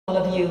all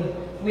of you.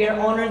 We are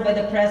honored by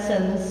the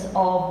presence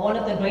of one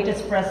of the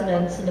greatest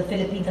presidents the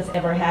Philippines has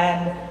ever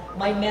had,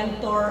 my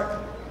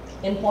mentor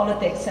in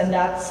politics, and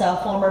that's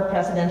former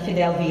President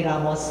Fidel V.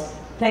 Ramos.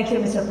 Thank you,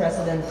 Mr.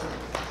 President.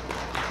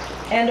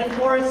 And of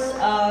course,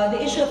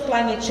 the issue of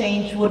climate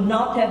change would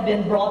not have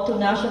been brought to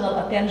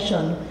national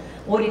attention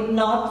were it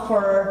not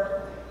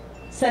for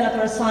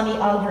Senator Sonny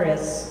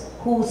Alvarez,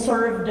 who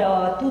served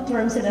 2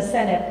 terms in the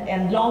Senate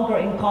and longer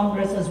in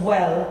Congress as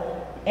well.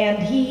 And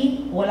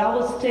he, while I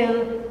was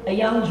still a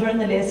young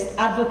journalist,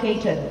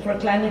 advocated for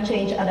climate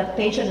change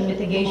adaptation and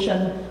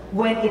mitigation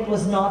when it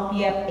was not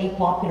yet a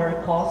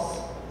popular cause.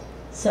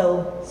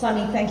 So,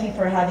 Sonny, thank you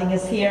for having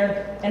us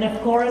here. And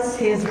of course,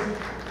 his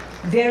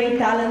very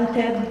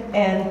talented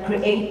and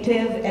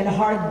creative and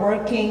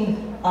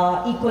hardworking,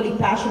 equally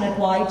passionate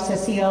wife,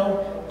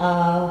 Cecile,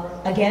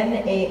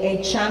 again,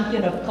 a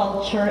champion of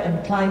culture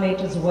and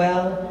climate as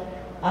well.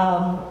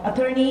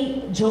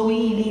 Attorney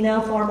Joey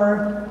Lina,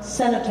 former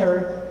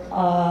senator,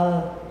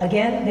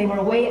 again, they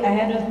were way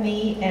ahead of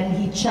me, and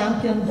he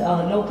championed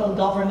local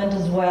government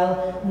as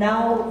well,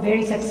 now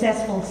very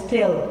successful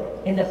still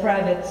in the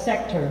private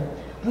sector.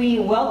 We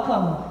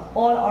welcome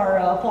all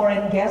our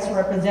foreign guests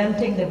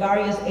representing the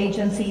various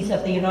agencies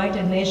of the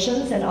United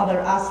Nations and other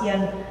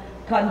ASEAN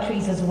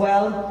countries as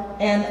well,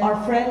 and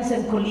our friends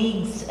and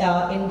colleagues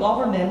in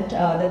government,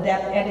 the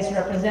DepEd is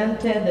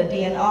represented, the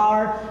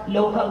DNR,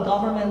 local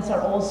governments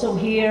are also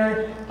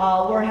here.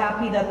 We're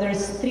happy that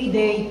there's a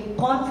 3-day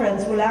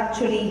conference. We'll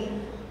actually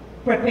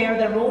prepare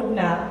the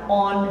roadmap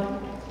on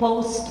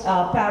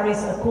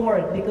post-Paris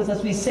Accord, because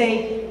as we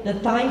say, the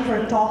time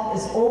for talk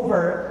is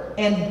over,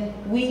 and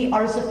we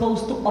are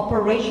supposed to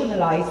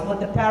operationalize what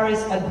the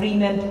Paris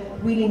Agreement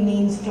really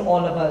means to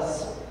all of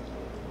us.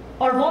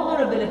 Our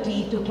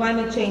vulnerability to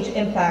climate change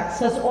impacts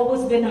has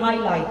always been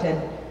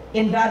highlighted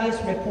in various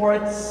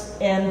reports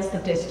and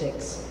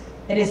statistics.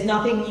 It is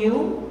nothing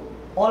new.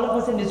 All of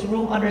us in this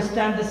room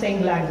understand the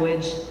same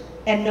language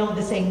and know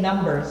the same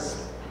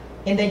numbers.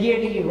 In the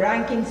yearly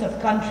rankings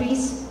of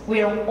countries,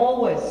 we are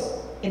always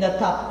in the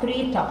top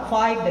 3, top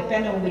 5,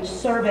 depending on which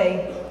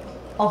survey,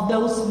 of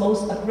those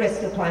most at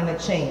risk of climate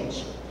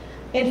change.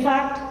 In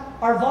fact,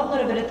 our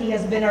vulnerability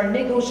has been our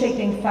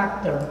negotiating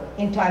factor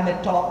in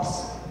climate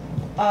talks,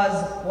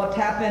 as what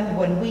happened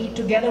when we,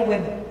 together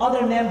with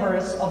other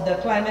members of the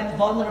Climate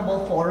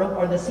Vulnerable Forum,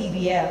 or the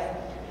CVF,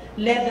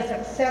 led the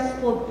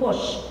successful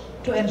push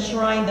to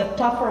enshrine the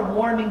tougher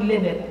warming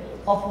limit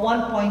of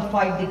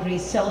 1.5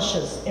 degrees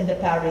Celsius in the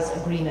Paris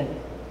Agreement.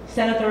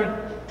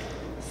 Senator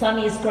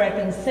Sonny is correct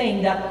in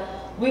saying that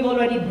we've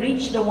already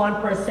breached the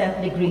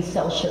 1% degrees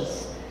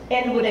Celsius.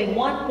 And with a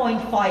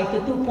 1.5 to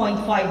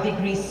 2.5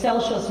 degrees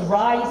Celsius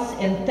rise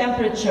in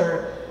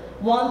temperature,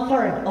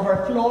 1/3 of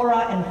our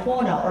flora and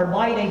fauna, or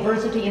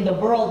biodiversity in the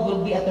world,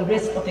 will be at the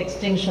risk of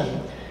extinction.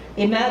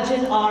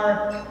 Imagine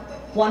our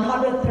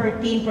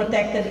 113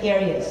 protected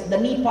areas. The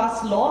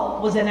NEPA's law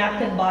was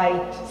enacted by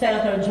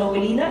Senator Joey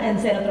Lina and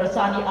Senator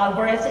Sonny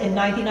Alvarez in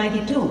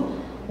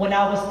 1992, when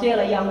I was still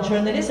a young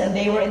journalist and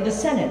they were in the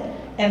Senate.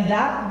 And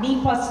that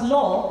NEPA's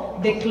law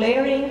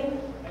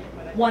declaring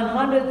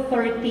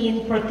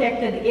 113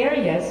 protected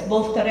areas,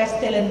 both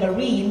terrestrial and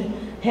marine,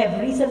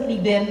 have recently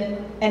been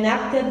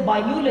enacted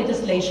by new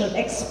legislation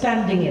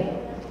expanding it.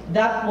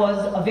 That was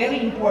a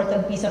very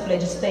important piece of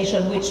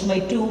legislation which my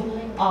 2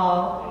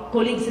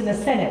 colleagues in the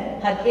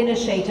Senate had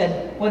initiated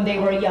when they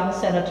were young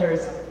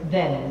senators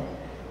then.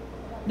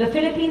 The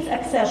Philippines'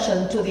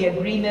 accession to the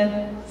agreement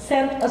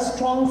sent a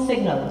strong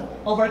signal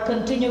of our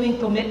continuing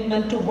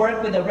commitment to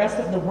work with the rest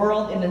of the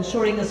world in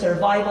ensuring the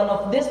survival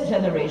of this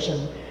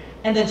generation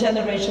and the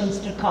generations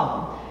to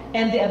come,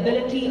 and the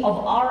ability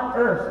of our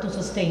Earth to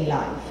sustain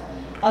life.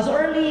 As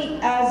early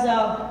as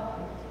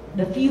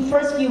the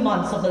first few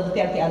months of the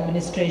Duterte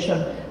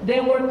administration,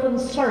 there were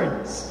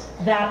concerns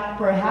that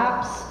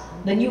perhaps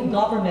the new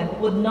government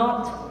would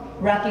not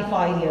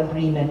ratify the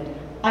agreement.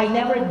 I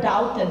never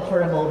doubted for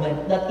a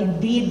moment that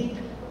indeed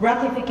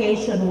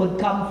ratification would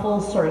come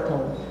full circle,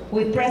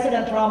 with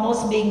President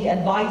Ramos being the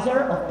advisor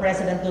of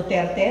President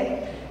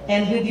Duterte,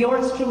 and with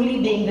yours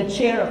truly being the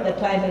chair of the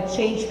Climate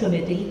Change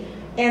Committee,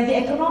 and the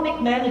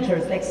economic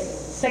managers like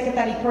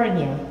Secretary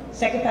Pernia,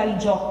 Secretary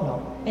Jokno,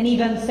 and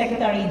even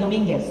Secretary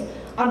Dominguez,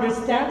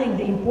 understanding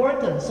the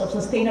importance of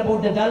sustainable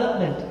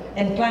development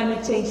and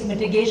climate change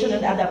mitigation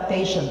and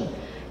adaptation.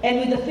 And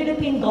with the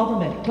Philippine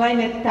government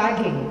climate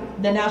tagging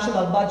the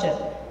national budget,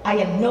 I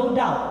had no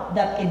doubt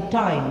that in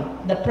time,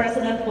 the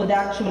President would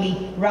actually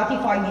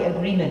ratify the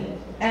agreement.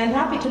 And I'm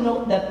happy to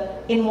note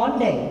that in one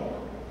day,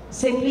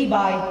 simply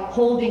by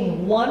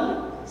holding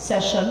one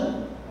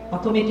session, a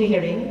committee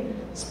hearing,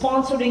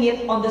 sponsoring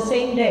it on the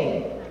same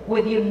day,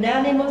 with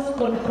unanimous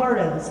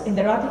concurrence in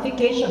the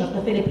ratification of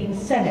the Philippine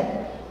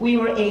Senate, we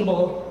were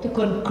able to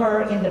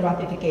concur in the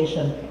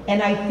ratification.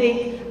 And I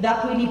think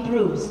that really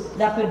proves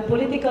that with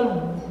political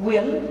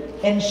will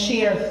and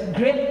sheer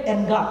grit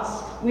and guts,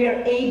 we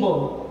are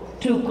able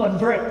to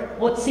convert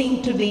what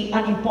seemed to be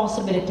an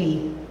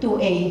impossibility to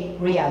a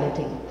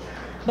reality.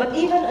 But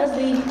even as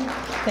we,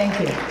 thank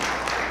you.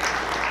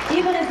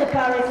 Even if the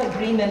Paris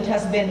Agreement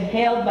has been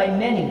hailed by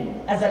many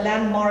as a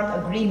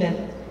landmark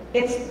agreement,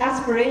 its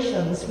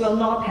aspirations will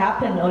not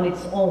happen on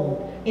its own.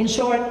 In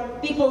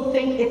short, people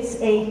think it's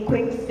a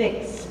quick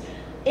fix.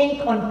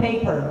 Ink on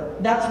paper,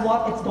 that's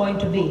what it's going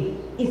to be.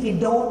 If you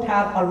don't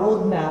have a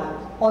roadmap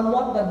on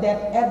what the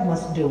DepEd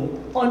must do,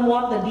 on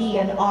what the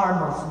DNR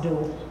must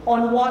do,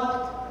 on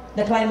what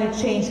the Climate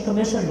Change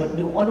Commission would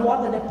do, on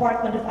what the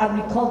Department of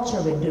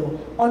Agriculture would do,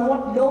 on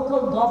what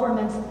local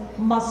governments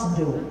must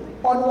do,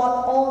 on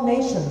what all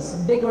nations,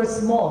 big or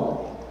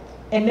small,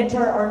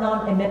 emitter or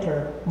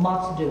non-emitter,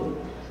 must do.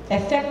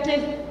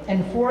 Effective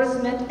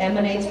enforcement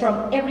emanates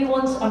from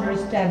everyone's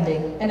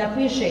understanding and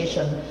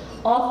appreciation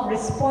of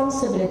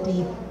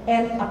responsibility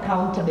and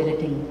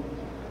accountability.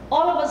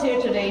 All of us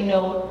here today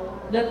know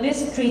that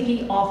this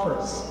treaty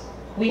offers.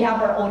 We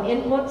have our own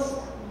inputs,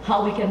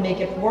 how we can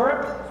make it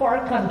work for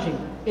our country.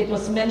 It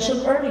was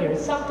mentioned earlier,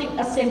 something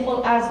as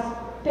simple as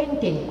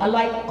painting a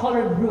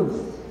light-colored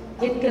roof.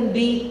 It can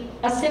be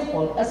as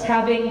simple as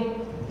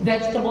having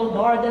vegetable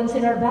gardens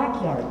in our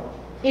backyard.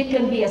 It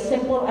can be as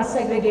simple as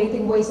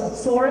segregating waste at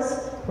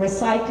source,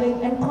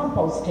 recycling, and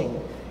composting.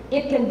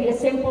 It can be as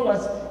simple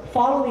as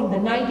following the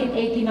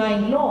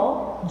 1989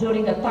 law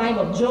during the time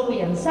of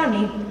Joey and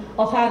Sunny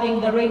of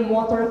having the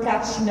rainwater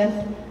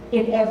catchment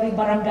in every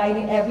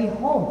barangay, in every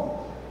home.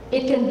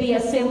 It can be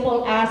as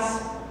simple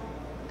as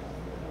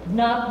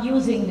not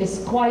using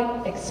this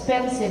quite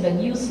expensive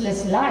and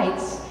useless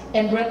lights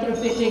and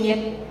retrofitting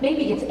it,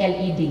 maybe it's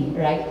LED,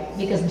 right?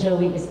 Because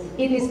Joey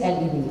it is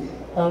LED,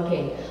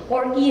 okay.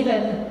 Or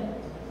even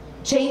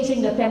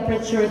changing the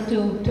temperature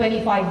to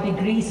 25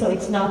 degrees so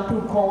it's not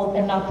too cold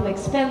and not too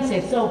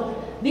expensive. So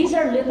these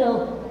are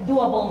little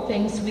doable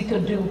things we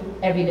could do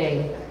every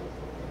day.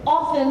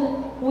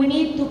 Often, we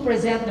need to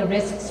present the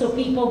risks so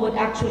people would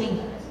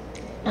actually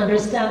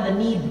understand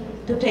the need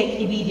to take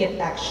immediate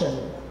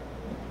action.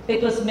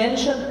 It was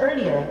mentioned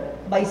earlier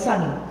by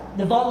Sunny,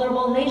 the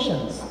vulnerable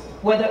nations,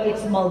 whether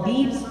it's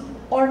Maldives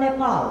or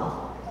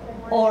Nepal,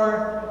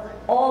 or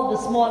all the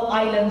small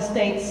island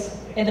states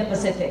in the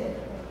Pacific.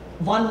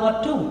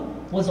 Vanuatu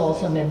was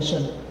also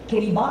mentioned,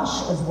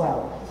 Kiribati as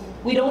well.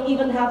 We don't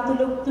even have to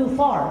look too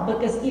far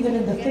because even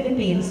in the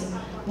Philippines,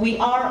 we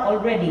are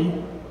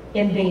already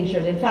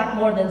endangered. In fact,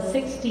 more than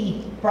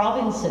 60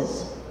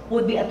 provinces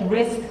would be at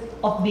risk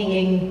of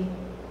being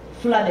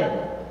flooded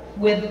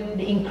with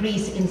the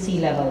increase in sea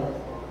level.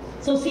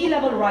 So sea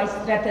level rise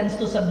threatens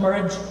to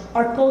submerge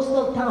our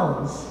coastal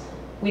towns.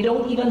 We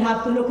don't even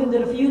have to look into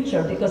the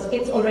future because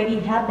it's already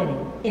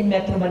happening in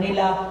Metro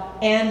Manila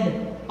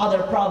and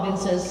other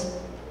provinces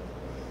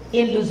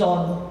in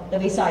Luzon, the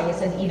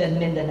Visayas, and even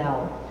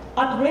Mindanao.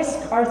 At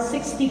risk are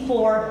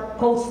 64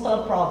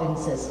 coastal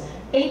provinces,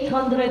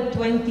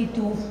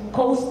 822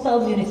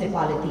 coastal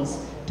municipalities,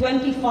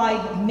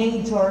 25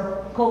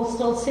 major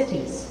coastal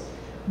cities.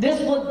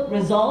 This would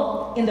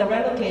result in the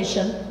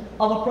relocation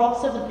of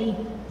approximately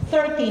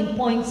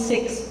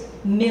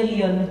 13.6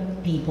 million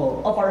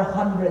people of our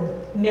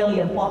 100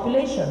 million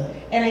population.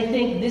 And I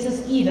think this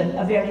is even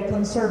a very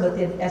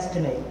conservative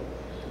estimate.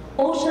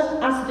 Ocean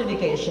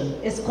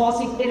acidification is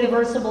causing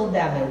irreversible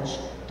damage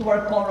to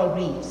our coral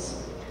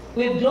reefs.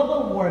 With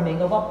global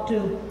warming of up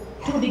to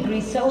 2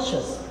 degrees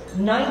Celsius,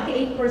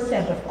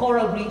 98% of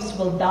coral reefs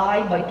will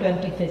die by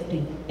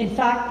 2050. In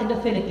fact, in the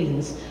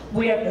Philippines,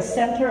 we are at the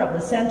center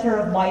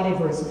of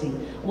biodiversity,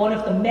 one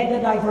of the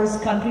mega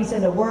diverse countries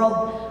in the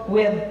world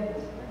with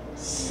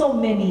so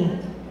many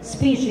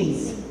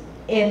species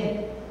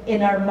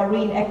in our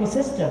marine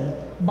ecosystem,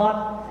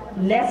 but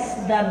less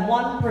than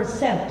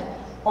 1%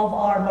 of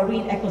our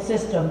marine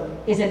ecosystem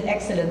is in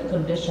excellent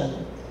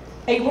condition.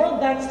 A World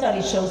Bank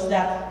study shows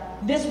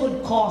that this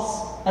would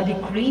cause a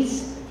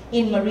decrease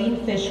in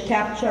marine fish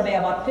capture by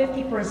about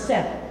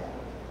 50%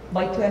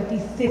 by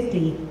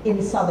 2050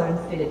 in southern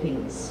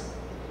Philippines.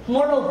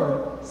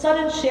 Moreover,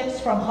 sudden shifts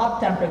from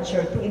hot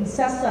temperature to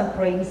incessant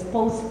rains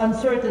pose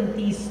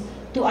uncertainties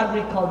to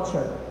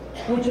agriculture,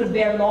 which would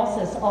bear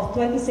losses of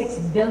 26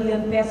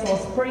 billion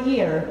pesos per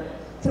year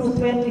through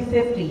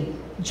 2050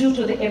 due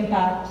to the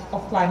impact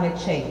of climate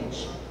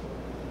change.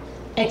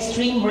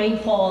 Extreme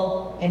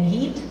rainfall and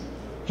heat,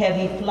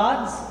 heavy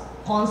floods,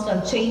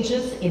 constant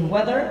changes in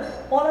weather,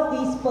 all of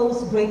these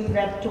pose great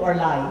threat to our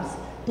lives,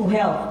 to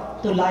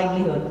health, to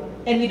livelihood.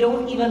 And we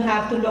don't even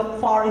have to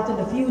look far into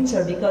the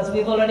future because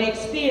we've already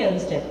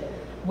experienced it,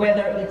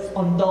 whether it's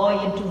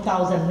Ondoy in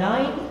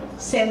 2009,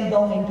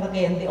 Sendong in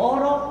Cagayan de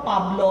Oro,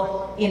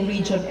 Pablo in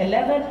Region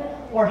 11,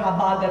 or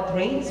Habagat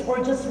rains,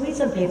 or just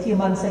recently, a few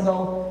months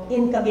ago,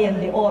 in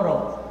Cagayan de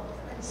Oro.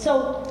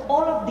 So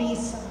all of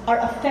these are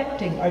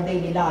affecting our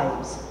daily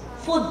lives.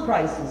 Food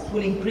prices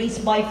will increase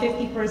by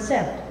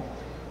 50%.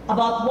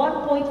 About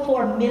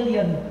 1.4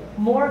 million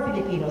more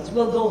Filipinos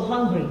will go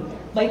hungry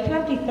by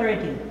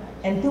 2030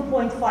 and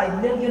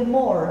 2.5 million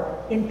more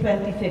in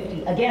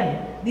 2050.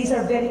 Again, these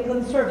are very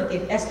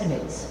conservative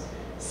estimates.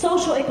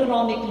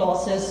 Socioeconomic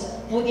losses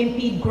will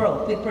impede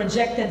growth with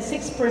projected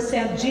 6%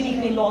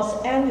 GDP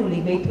loss annually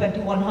by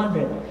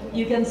 2100.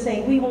 You can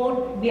say we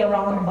won't be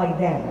around by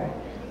then.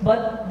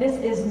 but this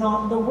is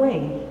not the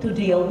way to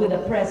deal with the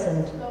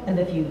present and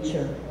the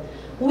future.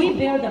 We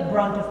bear the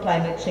brunt of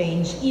climate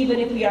change, even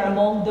if we are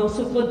among those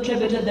who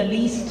contributed the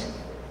least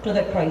to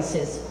the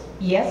crisis.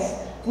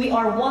 Yes, we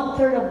are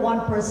 1/3 of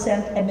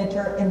 1%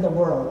 emitter in the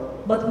world,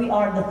 but we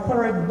are the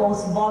third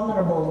most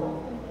vulnerable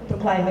to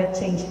climate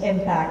change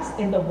impacts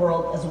in the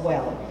world as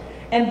well.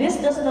 And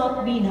this does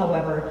not mean,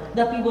 however,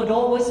 that we would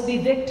always be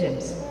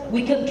victims.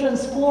 We can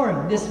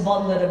transform this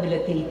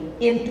vulnerability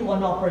into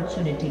an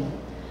opportunity.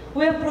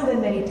 We have proven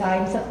many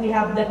times that we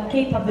have the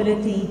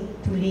capability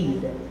to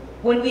lead.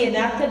 When we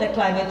enacted the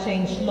climate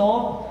change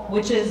law,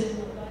 which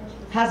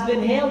has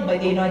been hailed by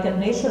the United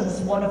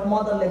Nations one of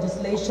model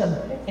legislation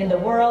in the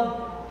world,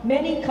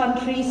 many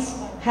countries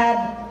had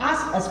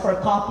asked us for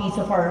copies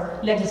of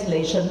our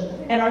legislation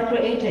and are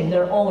creating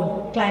their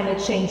own climate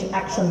change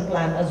action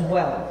plan as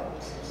well.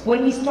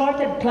 When we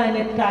started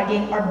climate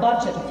tagging our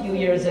budget a few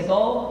years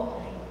ago,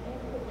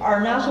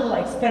 our national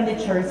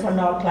expenditures are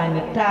now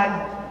climate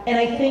tagged, and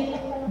I think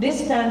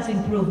this stands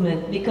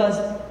improvement because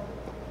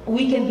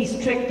we can be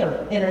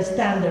stricter in our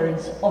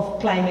standards of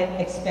climate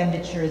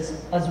expenditures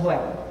as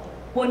well.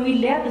 When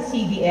we led the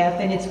CVF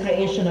in its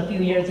creation a few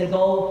years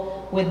ago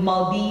with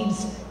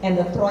Maldives and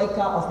the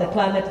Troika of the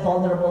Climate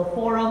Vulnerable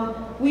Forum,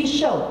 we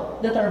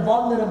showed that our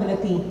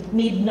vulnerability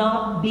need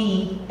not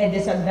be a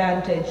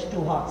disadvantage to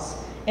us.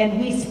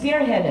 And we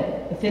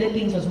spearheaded, the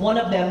Philippines was one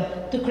of them,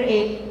 to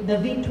create the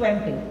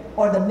V20,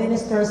 or the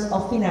Ministers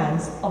of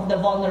Finance of the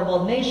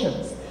Vulnerable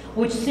Nations,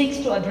 which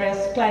seeks to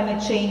address climate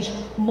change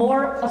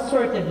more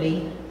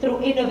assertively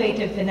through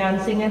innovative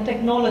financing and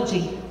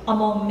technology,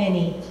 among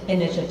many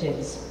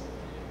initiatives.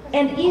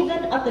 And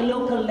even at the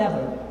local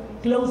level,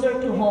 closer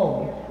to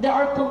home, there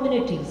are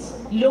communities,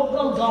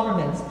 local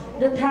governments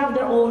that have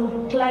their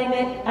own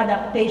climate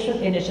adaptation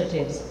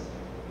initiatives.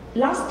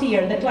 Last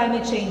year, the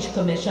Climate Change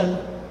Commission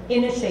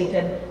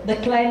initiated the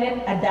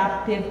Climate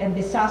Adaptive and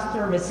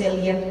Disaster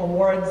Resilient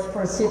Awards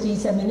for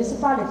cities and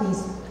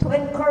municipalities to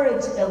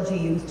encourage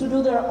LGUs to do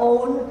their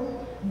own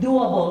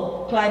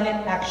doable climate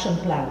action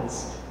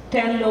plans.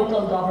 10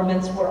 local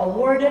governments were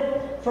awarded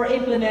for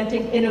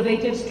implementing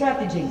innovative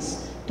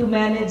strategies to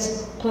manage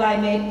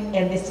climate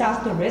and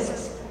disaster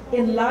risks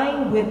in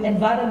line with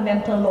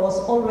environmental laws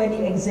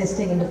already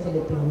existing in the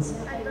Philippines.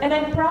 And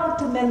I'm proud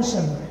to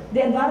mention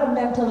the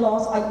environmental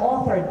laws I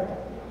authored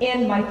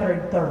in my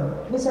third term.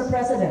 Mr.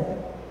 President,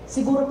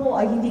 siguro po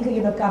ay hindi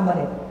kayo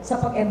nagkamali sa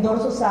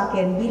pag-endorso sa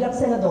akin bilang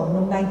senador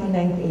noong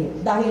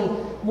 1998. Dahil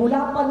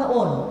mula pa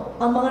noon,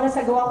 ang mga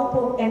nasagawa ko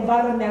pong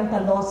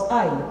environmental laws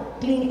ay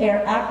Clean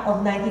Air Act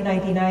of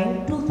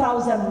 1999,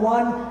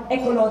 2001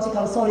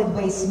 Ecological Solid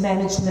Waste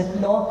Management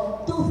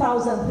Law,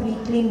 2003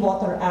 Clean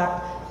Water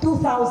Act,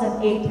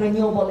 2008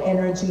 Renewable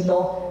Energy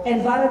Law,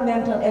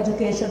 Environmental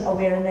Education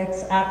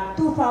Awareness Act,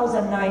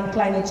 2009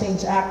 Climate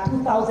Change Act,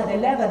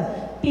 2011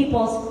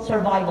 People's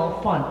Survival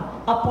Fund,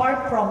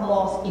 apart from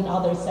laws in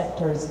other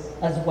sectors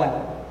as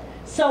well.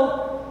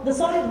 So the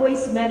Solid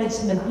Waste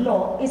Management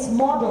Law is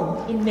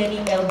modeled in many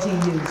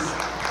LGUs,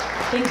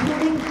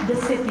 including the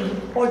city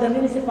or the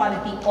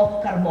municipality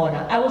of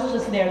Carmona. I was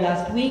just there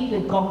last week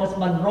with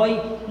Congressman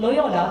Roy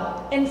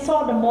Loyola and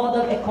saw the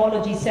Model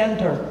Ecology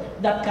Center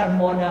that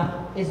Carmona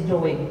is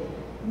doing.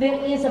 There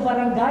is a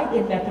barangay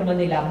in Metro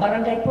Manila,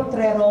 Barangay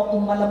Potrero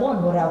in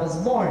Malabon, where I was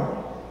born.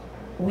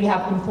 We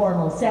have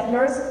informal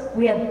settlers,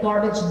 we had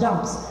garbage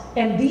dumps,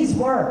 and these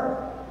were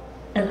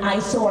an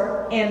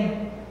eyesore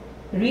and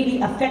really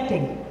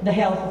affecting the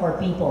health of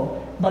our people.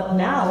 But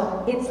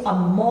now, it's a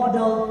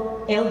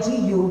model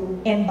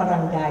LGU and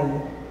barangay,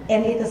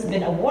 and it has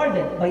been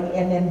awarded by the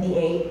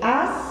MMDA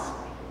as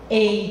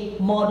a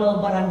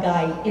model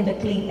barangay in the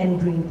Clean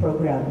and Green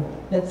program.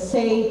 Let's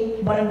say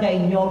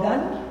Barangay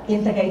Nyogan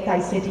in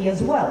Tagaytay City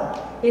as well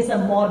is a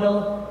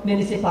model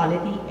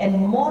municipality and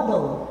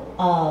model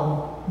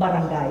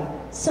barangay.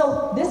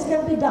 So this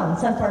can be done.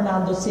 San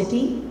Fernando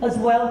City as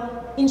well.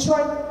 In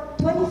short,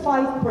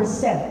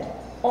 25%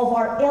 of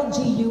our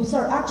LGUs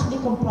are actually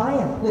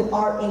compliant with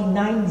RA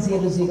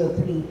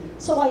 9003.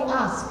 So I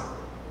ask,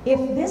 if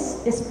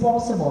this is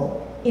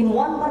possible in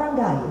one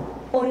barangay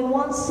or in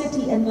one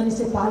city and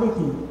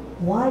municipality,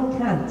 why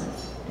can't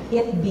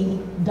it be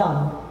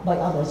done by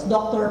others?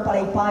 Dr.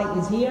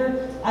 Paraypay is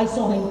here. I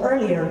saw him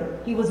earlier.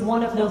 He was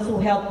one of those who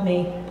helped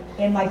me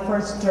in my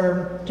first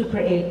term to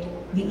create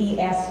the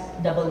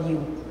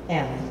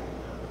ESWM.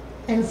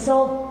 And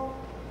so,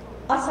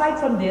 aside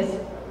from this,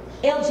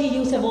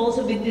 LGUs have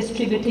also been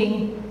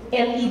distributing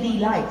LED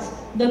lights.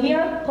 The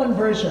mere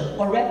conversion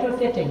or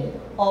retrofitting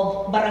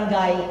of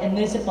barangay and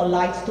municipal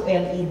lights to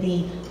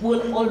LED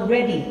will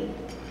already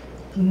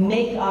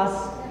make us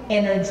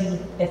energy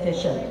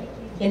efficient.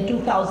 In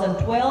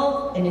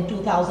 2012 and in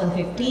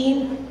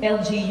 2015,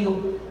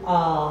 LGU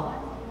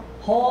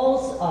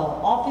halls,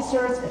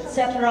 officers,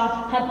 etc.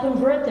 have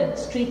converted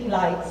street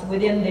lights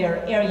within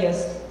their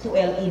areas to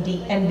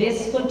LED, and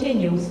this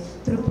continues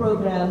through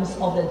programs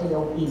of the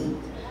DOE.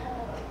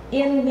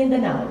 In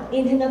Mindanao,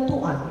 in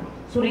Hinatuan,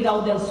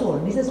 Surigao del Sur.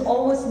 This is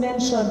always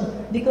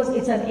mentioned because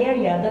it's an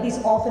area that is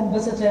often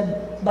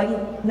visited by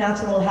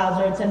natural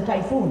hazards and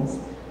typhoons.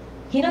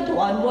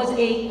 Hinatuan was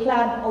a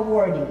CLAD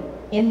awardee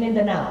in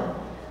Mindanao.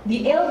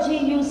 The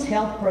LGU's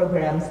health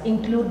programs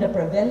include the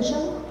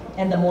prevention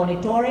and the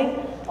monitoring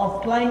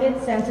of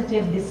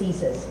climate-sensitive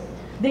diseases.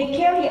 They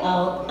carry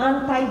out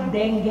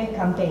anti-dengue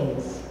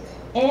campaigns,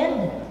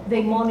 and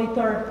they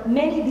monitor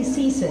many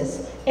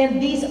diseases,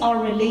 and these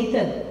are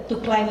related to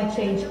climate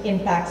change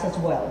impacts as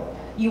well.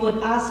 You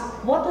would ask,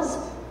 what does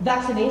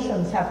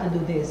vaccinations have to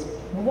do this?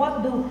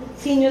 What do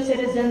senior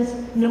citizens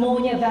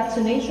pneumonia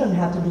vaccination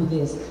have to do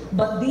this?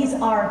 But these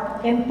are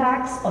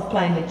impacts of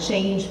climate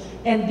change,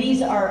 and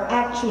these are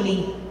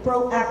actually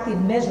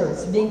proactive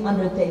measures being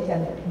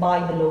undertaken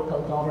by the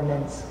local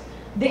governments.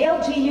 The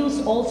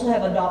LGUs also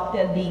have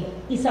adopted the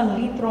Isang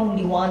Litrong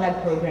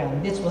Liwanag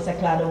program. This was a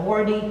CLAD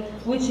awardee,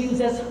 which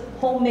uses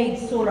homemade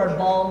solar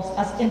bulbs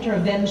as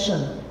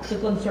intervention to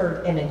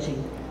conserve energy.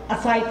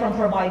 Aside from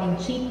providing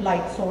cheap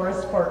light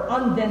source for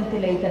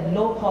unventilated,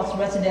 low-cost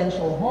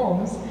residential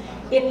homes,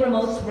 it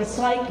promotes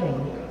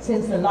recycling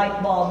since the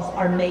light bulbs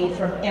are made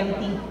from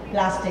empty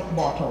plastic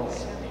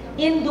bottles.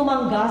 In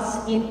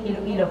Dumangas, in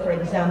Iloilo, for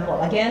example,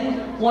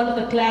 again, one of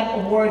the CLAD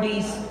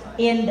awardees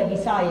in the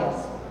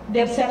Visayas,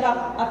 they've set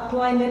up a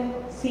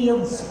climate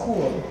field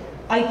school.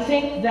 I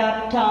think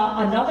that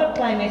another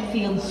climate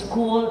field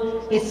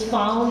school is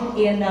found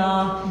in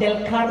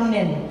Del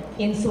Carmen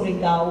in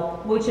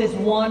Surigao, which is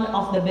one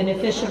of the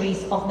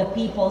beneficiaries of the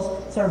People's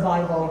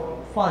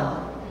Survival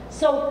Fund.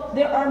 So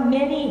there are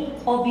many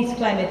of these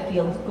climate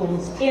field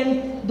schools.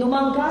 In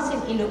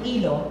Dumangas in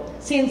Iloilo,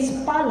 since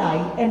palay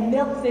and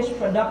milkfish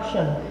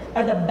production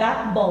are the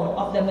backbone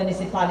of the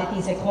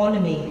municipality's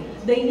economy,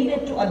 they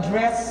needed to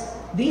address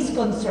these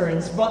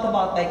concerns brought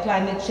about by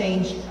climate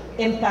change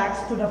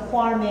impacts to the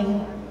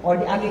farming or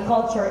the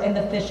agriculture and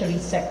the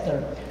fisheries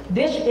sector.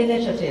 This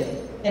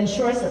initiative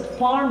ensures that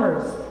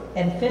farmers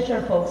and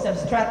fisher folks have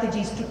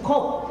strategies to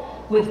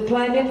cope with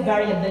climate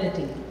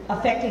variability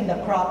affecting the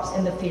crops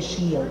and the fish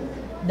yield.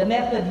 The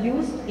method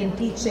used in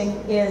teaching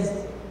is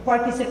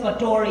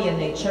participatory in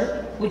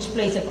nature, which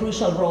plays a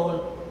crucial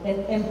role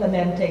in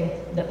implementing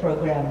the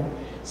program.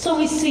 So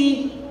we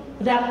see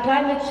that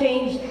climate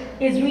change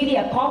is really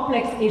a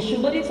complex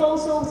issue, but it's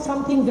also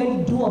something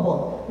very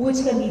doable, which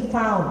can be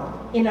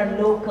found in our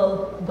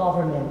local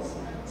governments.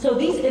 So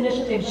these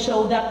initiatives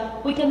show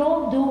that we can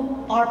all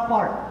do our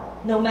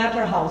part, no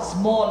matter how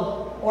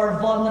small or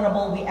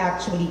vulnerable we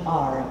actually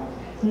are.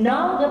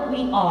 Now that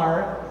we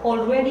are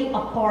already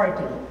a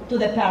party to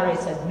the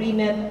Paris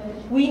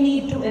Agreement, we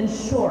need to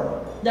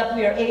ensure that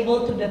we are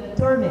able to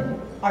determine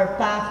our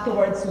path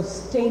towards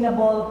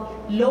sustainable,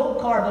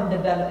 low-carbon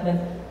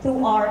development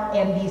through our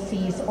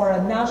NDCs, or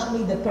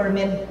nationally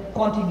determined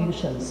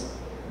contributions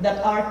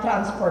that are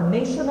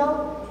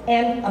transformational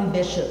and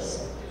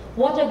ambitious.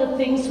 What are the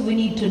things we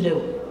need to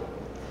do?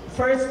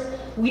 First,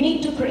 we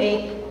need to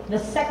create the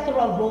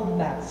sectoral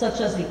roadmap,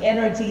 such as the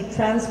energy,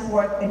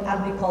 transport, and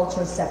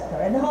agriculture sector.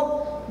 And I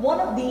hope one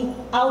of the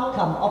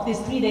outcomes of this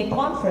 3-day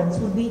conference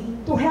would be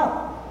to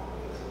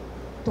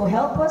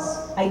help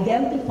us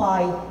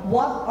identify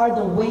what are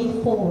the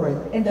way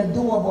forward and the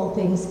doable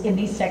things in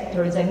these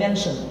sectors I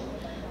mentioned.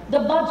 The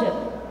budget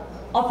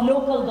of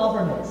local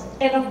governments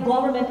and of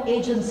government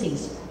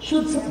agencies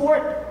should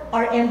support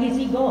our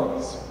NDC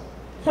goals.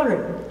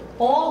 Third,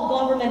 all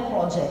government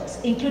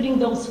projects, including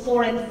those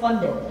foreign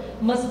funded,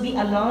 must be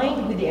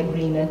aligned with the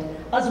agreement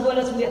as well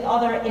as with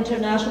other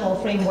international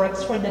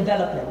frameworks for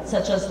development,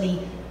 such as the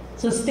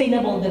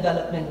Sustainable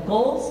Development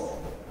Goals.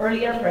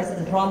 Earlier,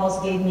 President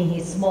Ramos gave me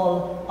his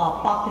small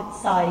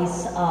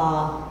pocket-size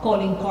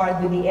calling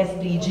card with the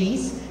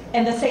SDGs,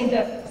 and the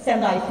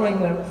Sendai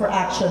Framework for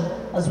Action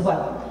as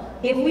well.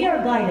 If we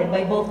are guided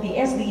by both the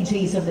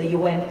SDGs of the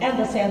UN and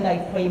the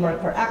Sendai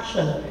Framework for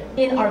Action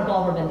in our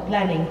government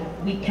planning,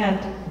 we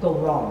can't go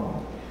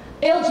wrong.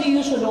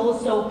 LGU should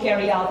also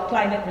carry out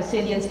climate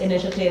resilience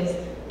initiatives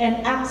and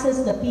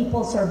access the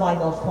People's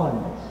Survival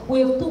Fund.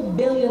 We have 2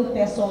 billion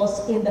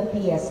pesos in the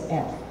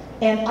PSF.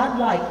 And I'd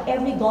like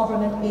every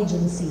government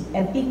agency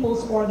and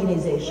people's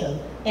organization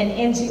and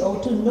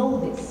NGO to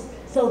know this,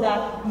 so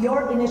that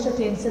your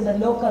initiatives in the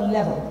local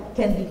level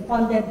can be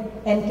funded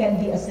and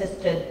can be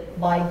assisted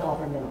by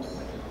government.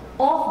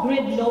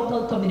 Off-grid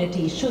local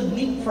communities should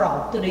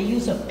leapfrog to the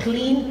use of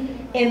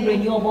clean and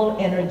renewable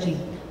energy.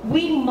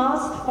 We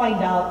must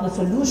find out the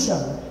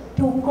solution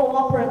to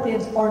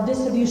cooperatives or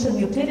distribution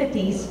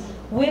utilities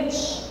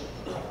which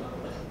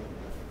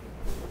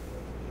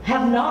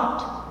have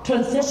not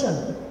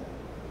transitioned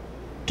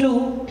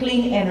to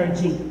clean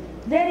energy.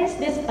 There is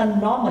this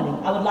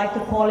anomaly, I would like to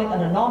call it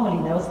an anomaly,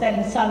 and I was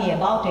telling Sunny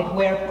about it,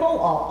 where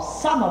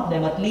co-ops, some of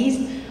them at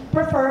least,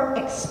 prefer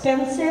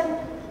expensive,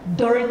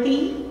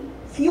 dirty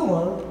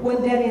fuel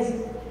when there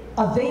is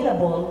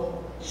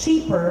available,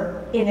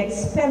 cheaper,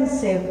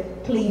 inexpensive,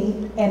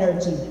 clean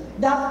energy.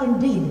 That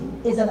indeed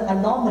is an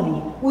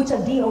anomaly which a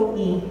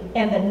DOE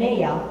and the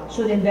NEA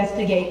should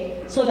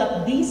investigate, so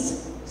that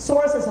these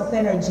sources of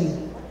energy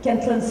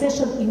can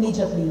transition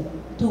immediately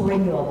to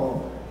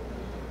renewable.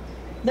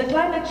 The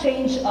Climate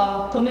Change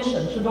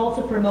Commission should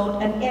also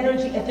promote an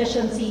energy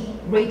efficiency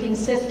rating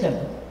system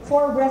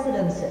for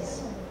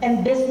residences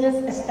and business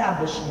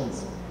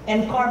establishments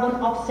and carbon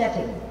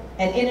offsetting,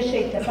 and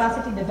initiate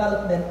capacity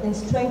development in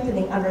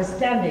strengthening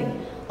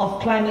understanding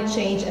of climate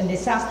change and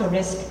disaster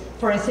risk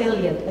for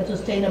resilient and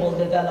sustainable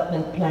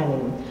development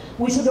planning.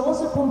 We should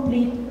also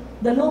complete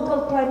the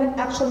local climate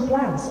action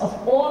plans of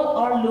all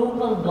our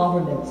local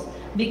governments,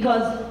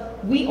 because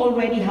we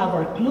already have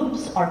our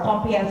CLUPs, our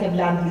comprehensive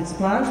land use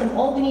plans, and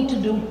all we need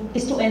to do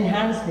is to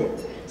enhance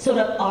it so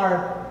that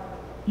our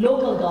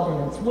local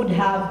governments would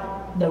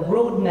have the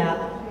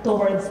roadmap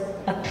towards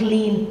a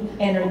clean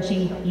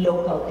energy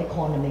local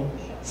economy.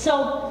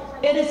 So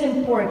it is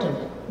important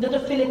that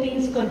the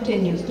Philippines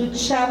continues to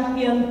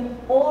champion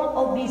all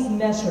of these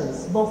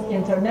measures, both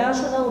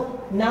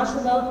international,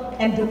 national,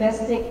 and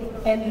domestic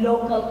and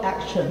local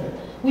action.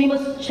 We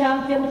must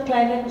champion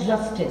climate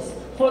justice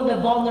for the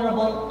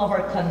vulnerable of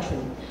our country.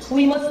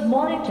 We must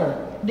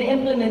monitor the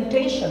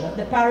implementation of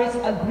the Paris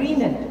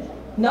Agreement,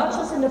 not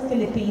just in the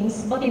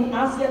Philippines, but in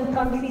ASEAN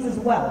countries as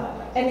well,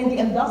 and in the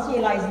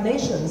industrialized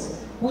nations,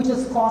 which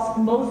has caused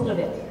most of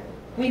it.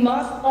 We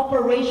must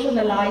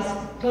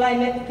operationalize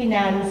climate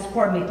finance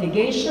for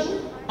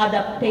mitigation,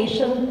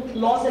 adaptation,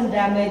 loss and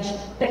damage,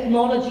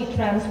 technology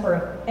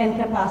transfer,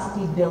 and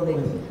capacity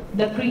building.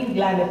 The Green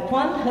Climate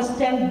Fund has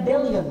 $10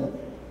 billion.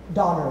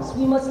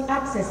 We must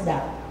access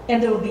that,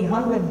 and there will be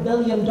 $100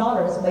 billion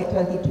by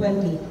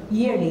 2020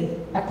 yearly,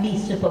 at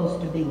least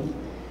supposed to be.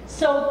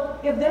 So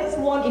if there is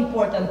one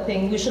important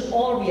thing we should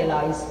all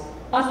realize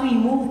as we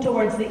move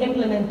towards the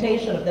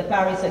implementation of the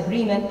Paris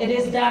Agreement, it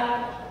is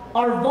that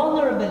our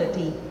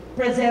vulnerability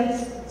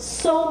presents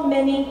so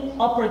many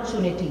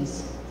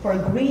opportunities for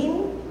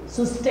green,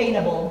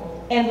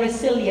 sustainable, and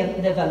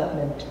resilient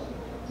development.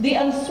 The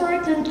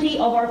uncertainty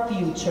of our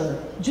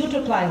future due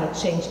to climate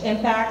change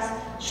impacts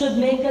should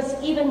make us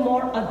even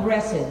more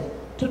aggressive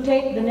to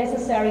take the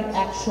necessary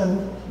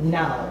action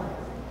now.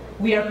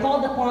 We are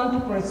called upon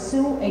to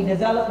pursue a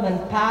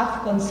development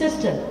path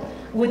consistent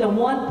with a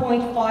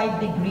 1.5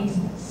 degrees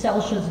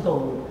Celsius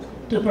goal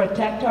to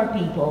protect our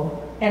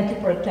people and to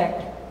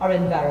protect our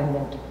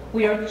environment.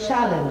 We are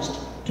challenged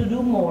to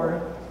do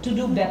more, to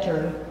do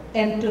better,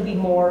 and to be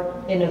more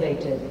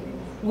innovative.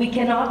 We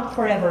cannot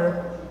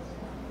forever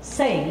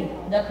say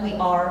that we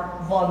are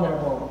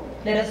vulnerable.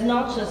 Let us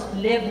not just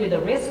live with the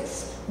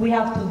risks, we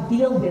have to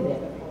deal with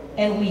it.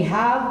 And we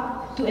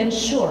have to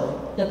ensure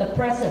that the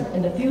present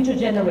and the future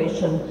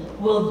generation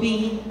will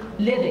be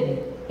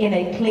living in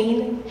a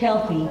clean,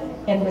 healthy,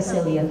 and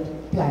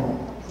resilient planet.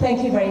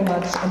 Thank you very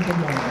much, and good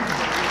morning.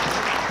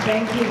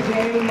 Thank you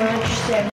very much, Sen.